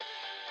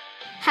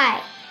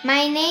Hi,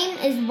 my name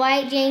is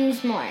Wyatt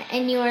James Moore,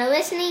 and you are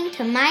listening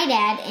to my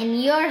dad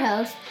and your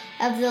host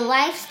of the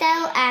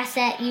Lifestyle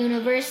Asset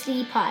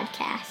University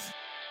podcast.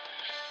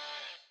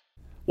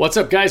 What's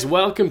up, guys?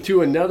 Welcome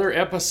to another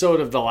episode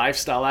of the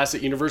Lifestyle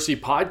Asset University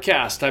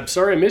podcast. I'm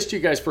sorry I missed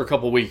you guys for a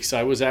couple weeks.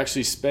 I was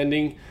actually spent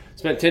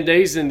 10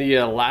 days in the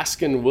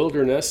Alaskan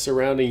wilderness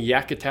surrounding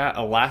Yakutat,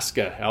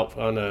 Alaska, out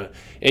on an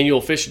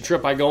annual fishing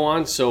trip I go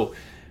on. So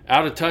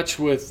out of touch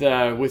with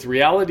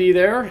reality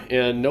there,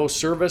 and no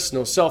service,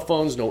 no cell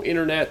phones, no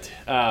internet.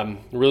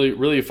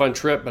 Really a fun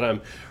trip, but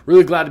I'm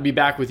really glad to be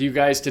back with you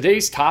guys.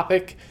 Today's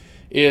topic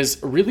is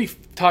really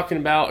talking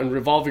about and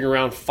revolving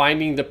around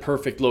finding the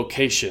perfect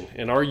location.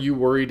 And are you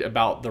worried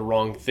about the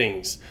wrong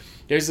things?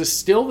 There's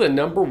still the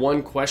number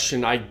one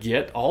question I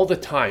get all the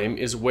time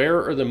is,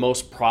 where are the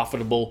most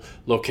profitable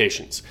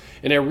locations?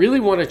 And I really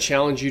want to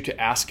challenge you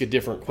to ask a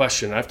different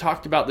question. I've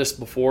talked about this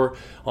before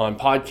on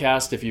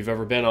podcast. If you've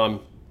ever been on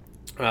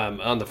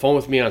the phone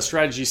with me on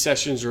strategy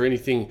sessions or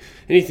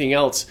anything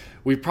else,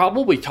 we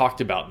probably talked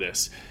about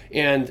this.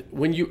 And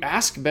when you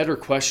ask better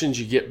questions,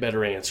 you get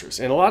better answers.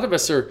 And a lot of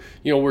us are,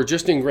 we're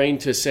just ingrained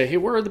to say, hey,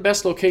 where are the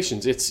best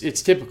locations?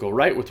 It's typical,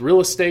 right? With real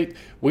estate,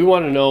 we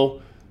want to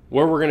know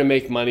where we're going to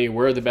make money,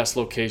 where are the best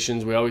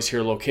locations. We always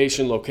hear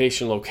location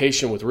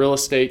with real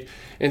estate.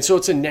 And so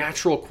it's a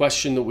natural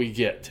question that we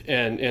get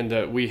and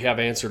that we have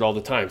answered all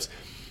the times.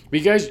 But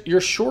you guys,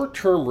 your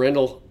short-term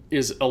rental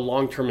is a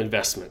long-term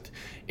investment.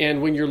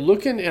 And when you're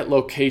looking at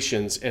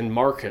locations and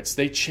markets,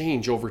 they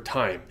change over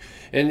time.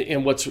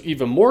 And what's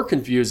even more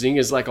confusing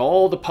is like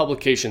all the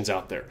publications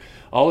out there,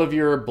 all of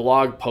your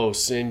blog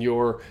posts and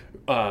your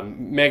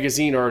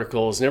magazine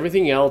articles and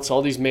everything else,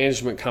 all these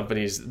management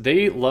companies,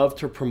 they love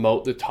to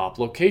promote the top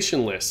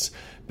location lists.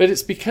 But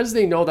it's because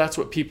they know that's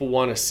what people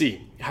want to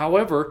see.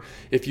 However,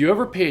 if you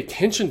ever pay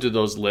attention to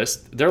those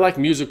lists, they're like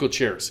musical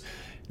chairs.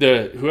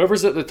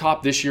 Whoever's at the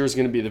top this year is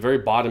going to be the very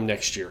bottom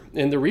next year.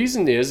 And the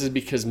reason is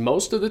because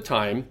most of the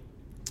time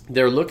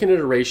they're looking at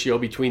a ratio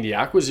between the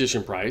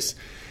acquisition price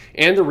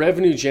and the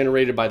revenue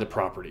generated by the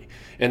property.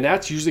 And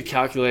that's usually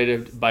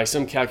calculated by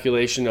some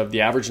calculation of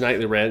the average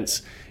nightly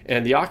rents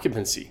and the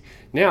occupancy.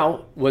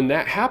 Now, when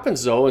that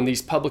happens though, and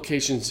these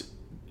publications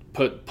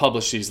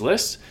publish these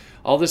lists,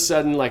 all of a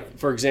sudden, like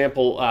for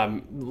example,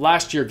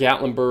 last year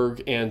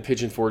Gatlinburg and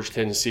Pigeon Forge,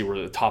 Tennessee were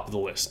at the top of the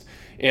list.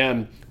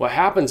 And what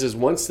happens is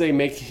once they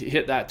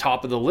hit that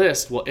top of the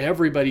list, well,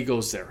 everybody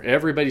goes there.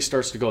 Everybody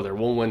starts to go there.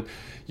 Well, when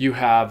you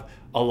have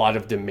a lot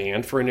of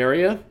demand for an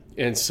area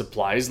and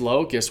supply is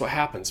low, guess what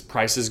happens?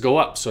 Prices go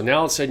up. So now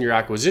all of a sudden your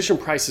acquisition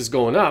price is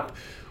going up.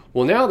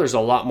 Well, now there's a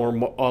lot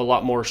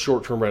more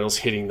short-term rentals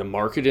hitting the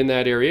market in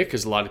that area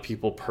because a lot of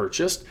people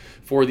purchased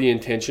for the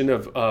intention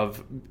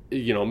of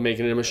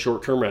making them a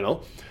short-term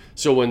rental.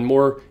 So when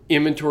more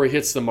inventory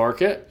hits the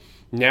market,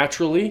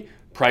 naturally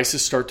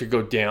prices start to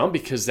go down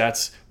because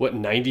that's what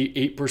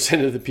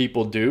 98% of the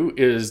people do.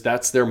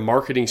 That's their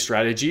marketing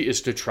strategy,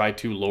 is to try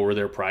to lower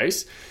their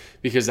price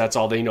because that's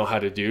all they know how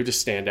to do to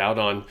stand out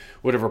on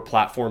whatever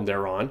platform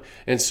they're on.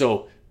 And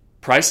so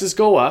prices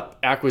go up,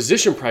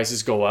 acquisition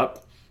prices go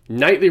up,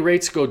 nightly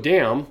rates go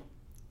down,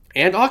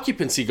 and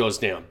occupancy goes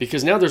down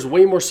because now there's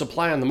way more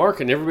supply on the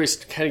market and everybody's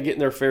kind of getting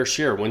their fair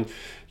share. When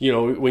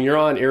you're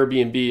on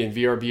Airbnb and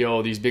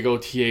VRBO, these big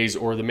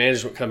OTAs, or the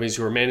management companies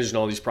who are managing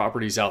all these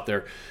properties out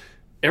there,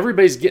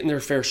 everybody's getting their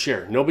fair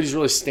share. Nobody's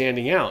really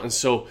standing out. And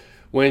so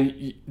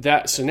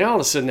now all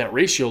of a sudden that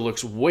ratio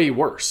looks way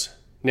worse.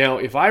 Now,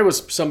 if I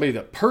was somebody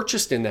that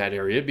purchased in that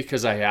area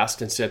because I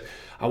asked and said,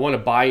 I want to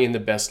buy in the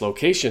best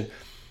location,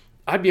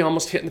 I'd be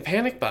almost hitting the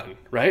panic button,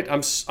 right?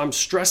 I'm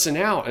stressing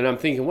out and I'm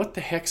thinking, what the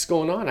heck's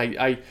going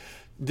on?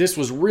 This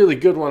was really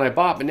good when I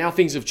bought, but now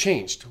things have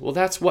changed. Well,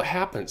 that's what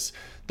happens.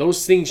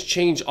 Those things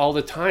change all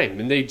the time,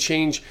 and they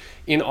change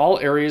in all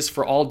areas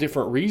for all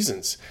different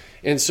reasons.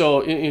 And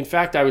so, in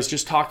fact, I was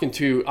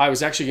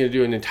actually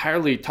going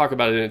to talk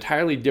about an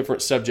entirely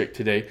different subject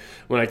today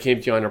when I came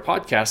to you on our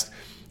podcast.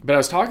 But I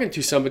was talking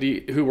to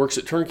somebody who works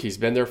at Turnkeys,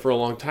 been there for a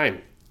long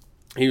time.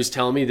 He was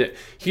telling me that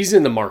he's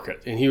in the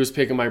market, and he was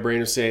picking my brain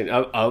and saying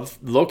of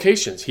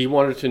locations. He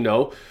wanted to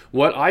know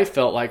what I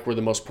felt like were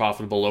the most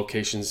profitable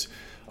locations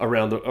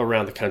around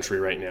the country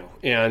right now.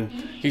 And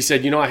he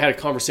said, I had a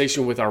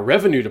conversation with our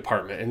revenue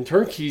department. And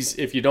Turnkeys,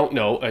 if you don't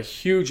know, a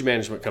huge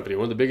management company,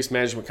 one of the biggest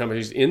management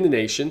companies in the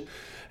nation.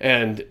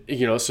 And,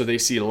 so they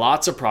see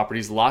lots of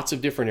properties, lots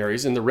of different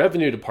areas. And the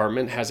revenue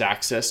department has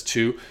access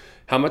to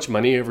how much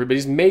money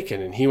everybody's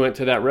making. And he went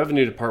to that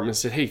revenue department and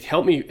said, hey,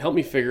 help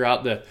me figure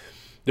out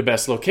the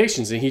best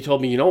locations. And he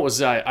told me,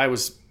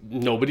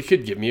 nobody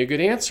could give me a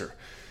good answer.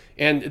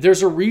 And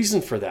there's a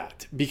reason for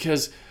that,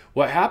 because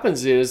what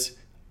happens is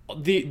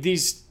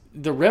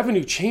the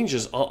revenue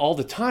changes all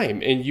the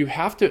time, and you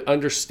have to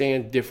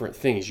understand different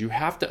things. You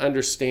have to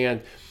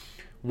understand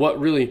what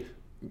really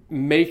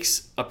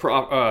makes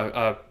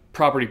a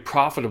property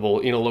profitable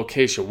in a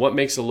location? What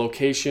makes a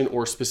location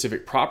or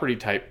specific property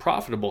type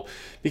profitable?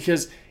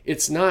 Because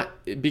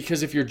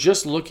if you're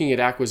just looking at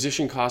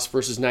acquisition cost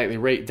versus nightly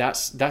rate,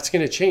 that's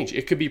going to change.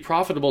 It could be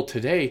profitable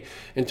today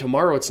and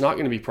tomorrow it's not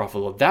going to be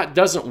profitable. That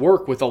doesn't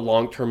work with a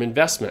long-term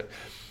investment.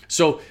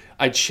 So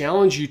I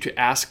challenge you to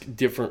ask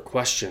different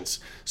questions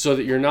so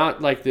that you're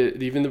not like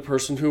even the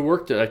person who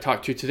I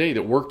talked to today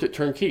that worked at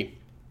Turnkey.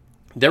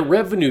 Their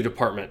revenue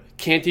department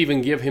can't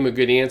even give him a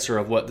good answer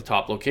of what the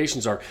top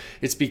locations are.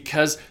 It's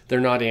because they're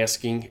not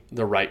asking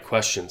the right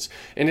questions.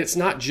 And it's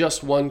not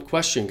just one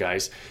question,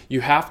 guys.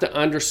 You have to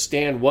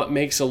understand what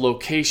makes a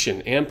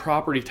location and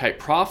property type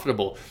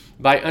profitable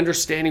by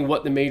understanding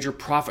what the major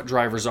profit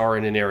drivers are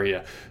in an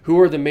area.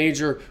 What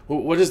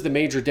is the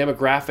major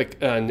demographic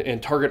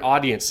and target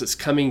audience that's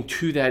coming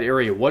to that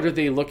area? What are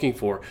they looking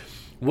for?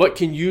 What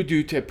can you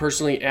do to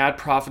personally add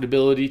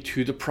profitability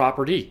to the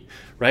property,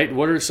 right?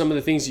 What are some of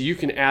the things that you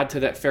can add to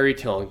that fairy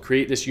tale and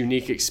create this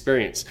unique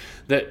experience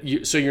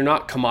so you're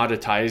not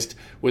commoditized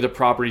with a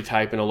property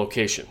type and a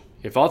location?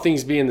 If all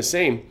things being the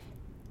same,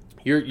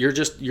 you're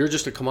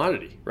just a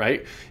commodity,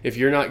 right? If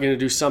you're not going to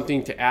do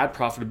something to add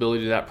profitability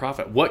to that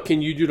profit, what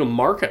can you do to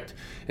market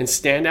and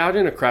stand out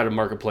in a crowded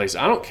marketplace?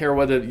 I don't care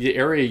whether the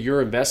area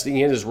you're investing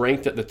in is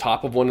ranked at the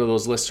top of one of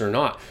those lists or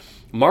not.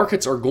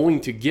 Markets are going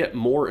to get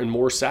more and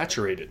more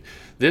saturated.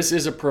 This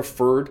is a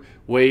preferred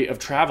way of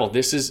travel.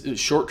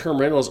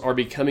 Short-term rentals are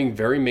becoming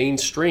very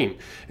mainstream.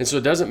 And so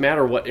it doesn't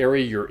matter what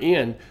area you're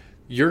in,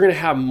 you're going to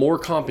have more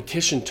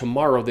competition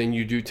tomorrow than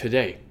you do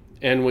today.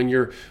 And when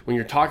you're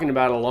talking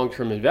about a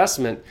long-term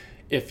investment,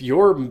 if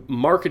your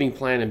marketing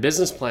plan and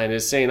business plan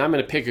is saying, I'm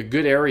going to pick a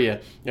good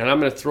area and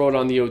I'm going to throw it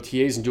on the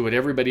OTAs and do what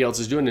everybody else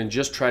is doing and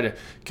just try to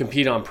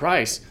compete on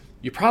price,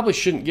 you probably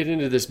shouldn't get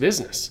into this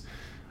business.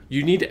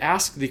 You need to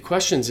ask the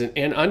questions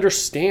and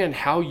understand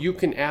how you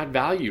can add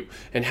value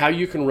and how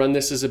you can run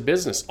this as a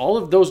business. All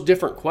of those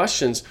different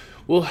questions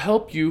will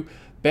help you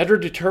better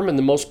determine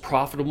the most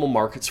profitable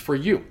markets for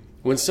you.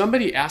 When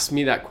somebody asks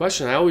me that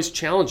question, I always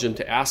challenge them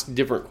to ask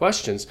different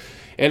questions.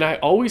 And I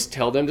always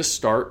tell them to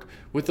start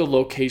with the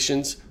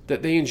locations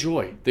that they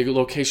enjoy, the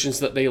locations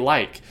that they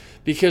like.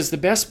 Because the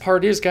best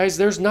part is, guys,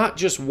 there's not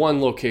just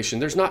one location.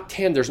 There's not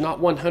 10, there's not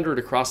 100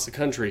 across the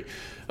country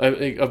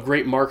of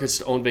great markets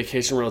to own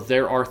vacation rentals.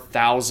 There are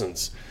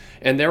thousands.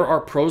 And there are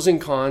pros and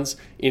cons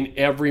in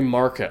every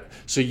market.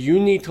 So you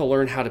need to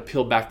learn how to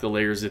peel back the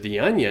layers of the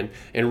onion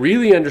and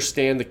really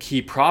understand the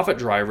key profit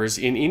drivers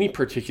in any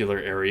particular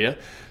area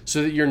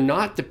so that you're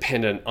not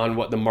dependent on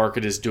what the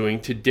market is doing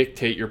to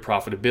dictate your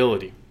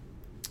profitability.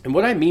 And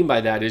what I mean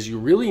by that is you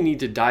really need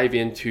to dive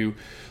into,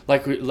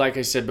 like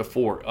I said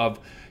before,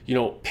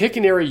 pick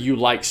an area you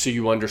like so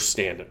you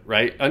understand it,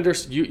 right?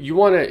 You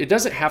want to. It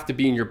doesn't have to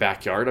be in your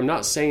backyard. I'm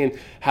not saying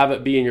have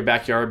it be in your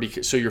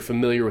backyard so you're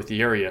familiar with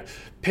the area.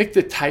 Pick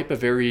the type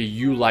of area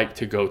you like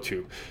to go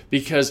to,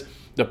 because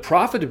the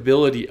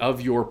profitability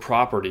of your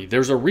property,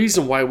 there's a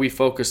reason why we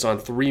focus on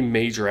three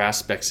major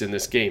aspects in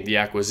this game: the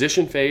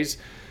acquisition phase,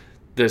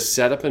 the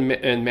setup and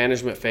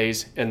management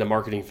phase, and the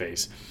marketing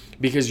phase.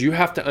 Because you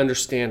have to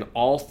understand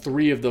all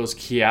three of those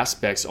key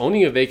aspects.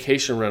 Owning a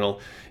vacation rental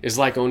is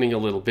like owning a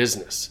little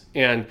business.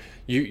 And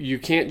you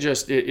can't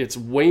it's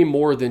way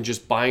more than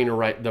just buying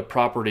the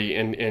property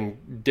and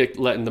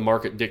letting the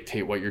market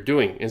dictate what you're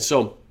doing. And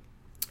so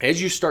as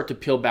you start to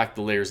peel back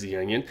the layers of the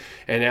onion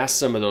and ask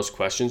some of those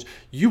questions,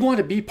 you want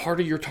to be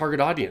part of your target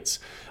audience.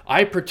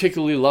 I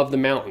particularly love the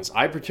mountains.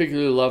 I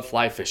particularly love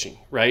fly fishing,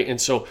 right? And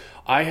so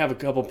I have a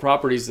couple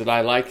properties that I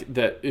like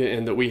that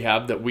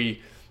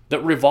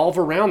revolve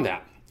around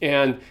that.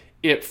 And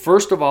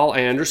first of all,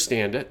 I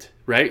understand it,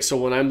 right? So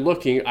when I'm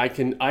looking, I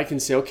can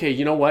say, okay,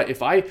 you know what?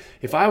 If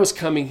I was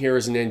coming here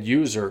as an end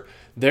user,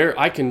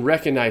 I can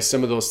recognize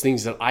some of those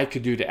things that I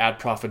could do to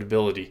add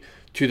profitability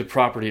to the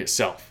property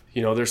itself.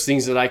 There's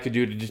things that I could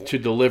do to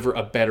deliver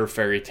a better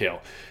fairy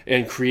tale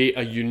and create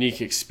a unique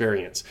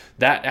experience.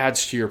 That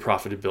adds to your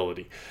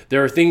profitability.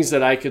 There are things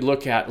that I could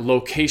look at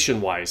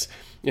location-wise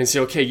and say,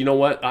 okay, you know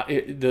what?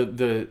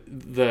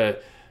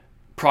 The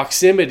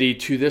proximity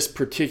to this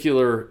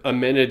particular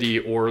amenity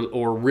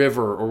or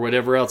river or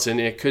whatever else, and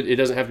it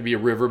doesn't have to be a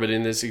river, but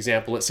in this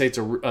example, let's say it's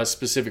a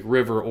specific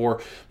river or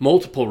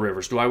multiple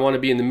rivers. Do I want to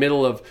be in the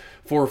middle of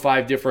 4 or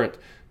 5 different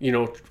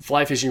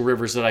fly fishing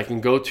rivers that I can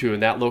go to,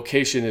 and that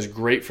location is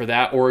great for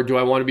that? Or do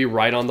I want to be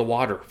right on the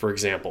water, for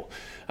example?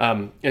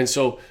 And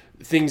so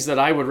things that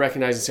I would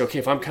recognize and say, okay,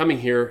 if I'm coming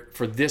here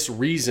for this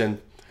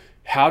reason,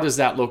 how does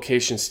that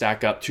location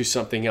stack up to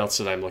something else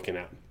that I'm looking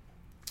at?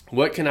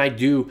 What can I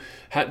do?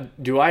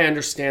 Do I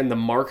understand the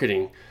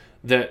marketing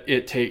that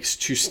it takes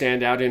to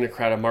stand out in a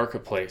crowded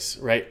marketplace,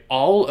 right?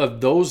 All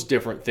of those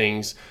different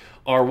things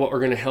are what are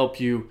going to help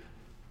you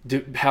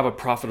have a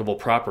profitable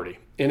property.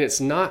 And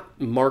it's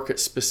not market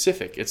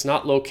specific. It's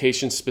not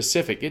location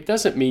specific. It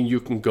doesn't mean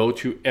you can go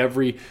to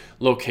every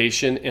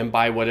location and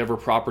buy whatever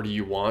property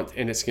you want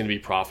and it's going to be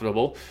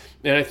profitable.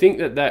 And I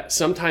think that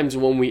sometimes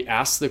when we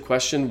ask the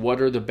question,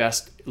 what are the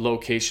best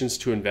locations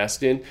to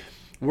invest in?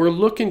 we're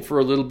looking for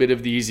a little bit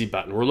of the easy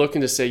button. We're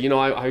looking to say,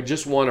 I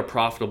just want a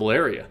profitable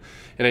area.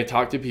 And I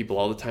talk to people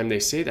all the time, they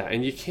say that,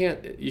 and you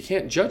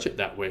can't judge it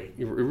that way.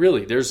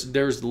 Really,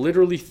 there's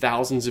literally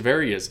thousands of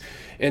areas,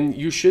 and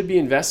you should be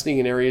investing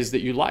in areas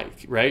that you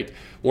like, right?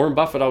 Warren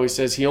Buffett always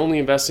says he only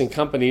invests in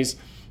companies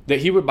that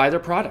he would buy their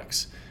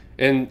products.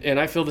 And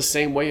I feel the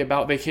same way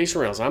about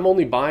vacation rentals. I'm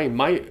only buying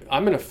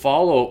I'm going to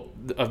follow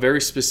a very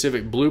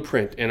specific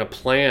blueprint and a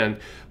plan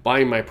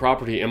buying my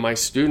property, and my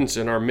students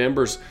and our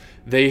members,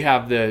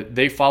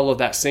 they follow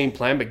that same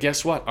plan. But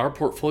guess what? Our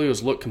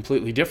portfolios look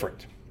completely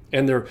different.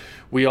 And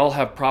we all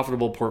have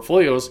profitable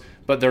portfolios,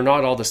 but they're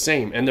not all the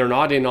same, and they're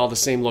not in all the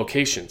same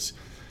locations.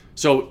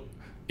 So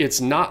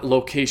it's not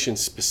location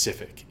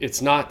specific.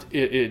 It's not,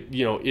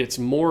 it's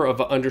more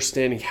of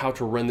understanding how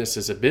to run this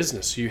as a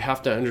business. So you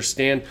have to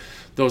understand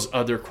those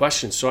other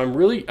questions. So I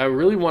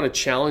really want to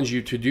challenge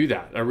you to do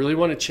that. I really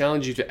want to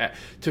challenge you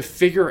to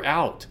figure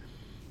out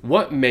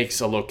what makes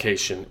a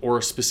location or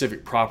a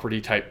specific property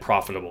type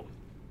profitable.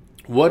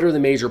 What are the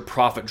major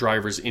profit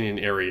drivers in an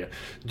area?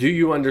 Do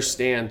you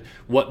understand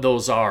what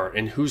those are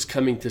and who's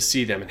coming to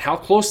see them and how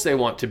close they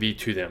want to be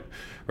to them?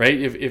 Right?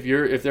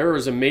 If there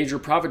is a major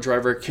profit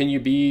driver, can you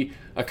be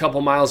a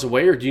couple miles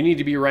away, or do you need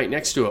to be right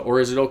next to it? Or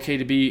is it okay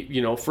to be,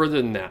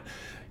 further than that?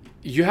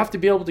 You have to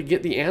be able to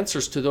get the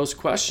answers to those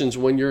questions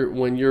when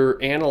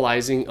you're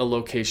analyzing a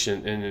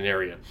location in an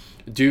area.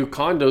 Do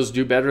condos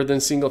do better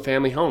than single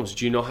family homes?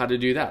 Do you know how to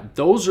do that?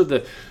 Those are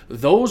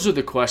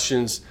the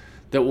questions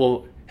that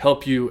will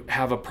help you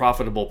have a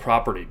profitable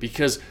property,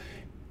 because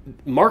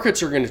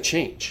markets are going to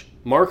change.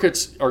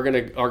 Markets are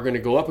going to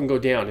go up and go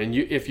down, and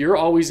if you're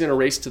always in a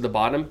race to the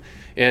bottom,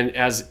 and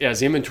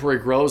as inventory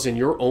grows and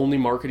your only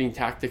marketing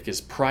tactic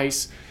is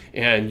price,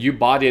 and you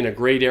bought in a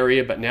great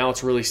area but now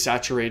it's really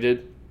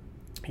saturated,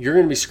 you're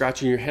going to be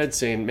scratching your head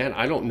saying, man,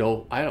 I don't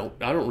know, I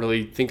don't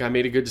really think I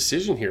made a good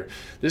decision here.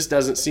 This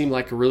doesn't seem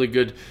like a really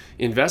good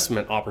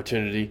investment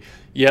opportunity.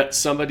 Yet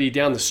somebody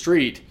down the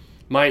street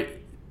might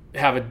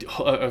have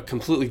a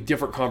completely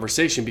different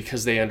conversation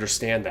because they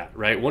understand that,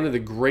 right? One of the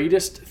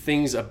greatest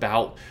things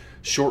about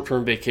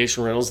short-term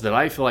vacation rentals that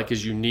I feel like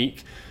is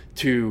unique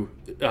to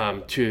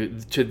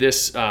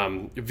this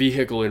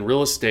vehicle in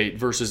real estate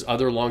versus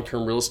other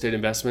long-term real estate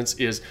investments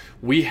is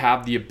we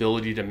have the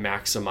ability to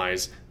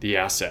maximize the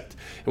asset.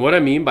 And what I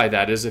mean by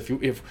that is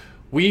if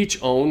we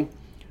each own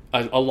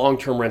a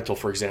long-term rental,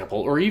 for example,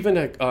 or even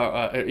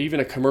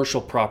a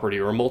commercial property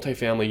or a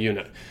multifamily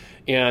unit,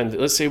 and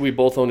let's say we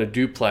both own a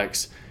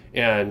duplex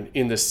and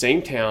in the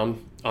same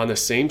town, on the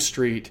same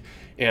street,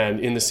 and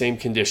in the same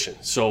condition.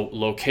 So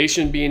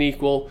location being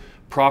equal,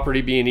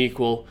 property being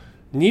equal,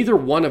 neither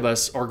one of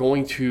us are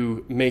going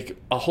to make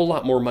a whole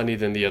lot more money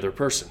than the other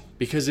person,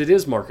 because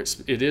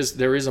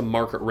there is a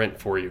market rent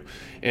for you,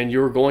 and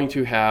you're going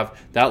to have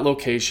that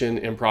location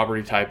and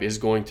property type is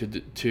going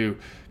to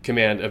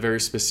command a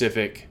very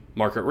specific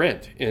market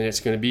rent, and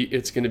it's going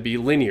to be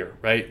linear,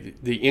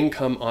 right? The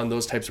income on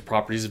those types of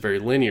properties is very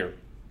linear.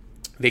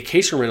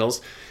 Vacation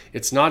rentals,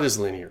 it's not as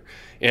linear,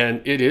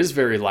 and it is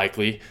very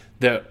likely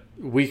that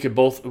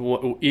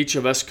each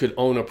of us could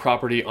own a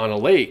property on a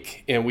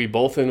lake, and we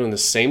both own in the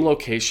same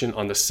location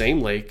on the same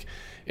lake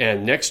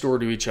and next door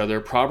to each other,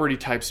 property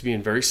types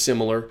being very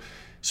similar.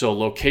 So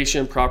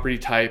location, property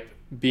type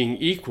being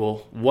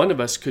equal, one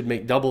of us could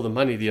make double the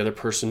money the other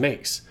person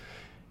makes.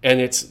 And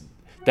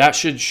that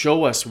should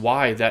show us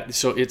why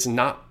so it's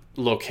not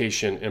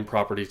location and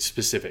property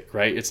specific,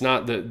 right? It's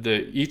not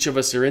each of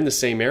us are in the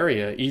same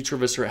area, each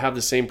of us have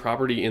the same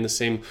property in the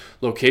same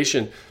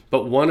location,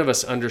 but one of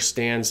us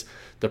understands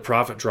the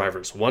profit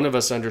drivers, one of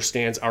us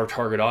understands our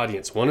target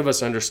audience, one of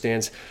us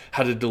understands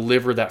how to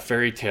deliver that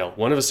fairy tale,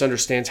 one of us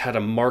understands how to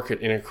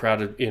market in a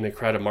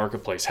crowded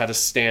marketplace, how to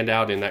stand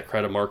out in that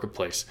crowded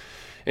marketplace.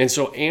 And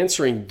so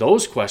answering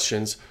those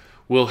questions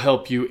will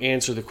help you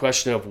answer the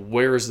question of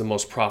where is the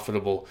most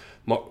profitable,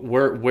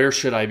 where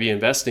should I be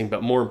investing,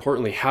 but more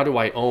importantly, how do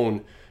I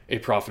own a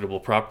profitable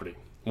property?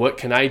 What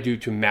can I do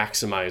to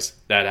maximize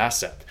that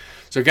asset?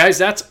 So guys,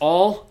 that's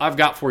all I've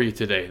got for you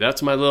today.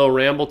 That's my little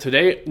ramble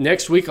today.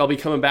 Next week, I'll be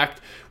coming back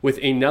with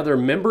another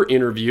member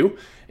interview.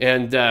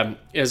 And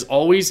as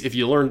always, if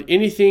you learned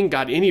anything,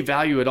 got any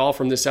value at all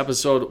from this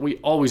episode, we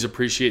always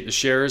appreciate the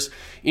shares,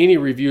 any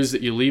reviews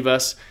that you leave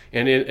us,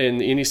 and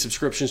any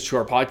subscriptions to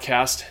our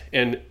podcast.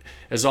 And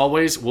as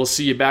always, we'll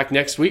see you back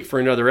next week for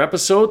another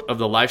episode of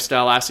the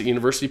Lifestyle Asset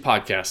University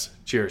podcast.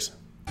 Cheers.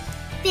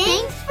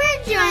 Thanks for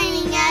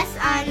joining us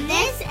on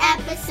this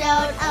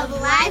episode of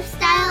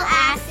Lifestyle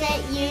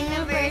Asset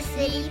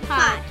University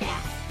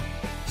podcast.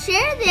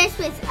 Share this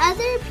with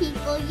other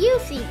people you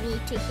think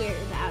need to hear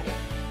about it.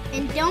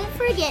 And don't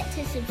forget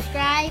to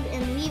subscribe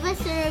and leave us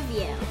a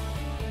review.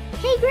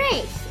 Hey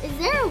Grace, is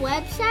there a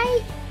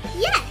website?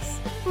 Yes!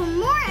 For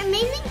more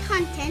amazing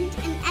content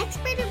and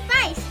expert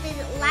advice,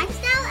 visit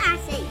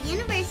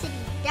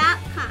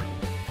lifestyleassetuniversity.com.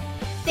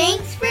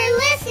 Thanks for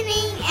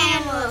listening,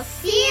 and we'll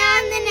see you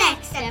on the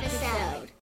next episode.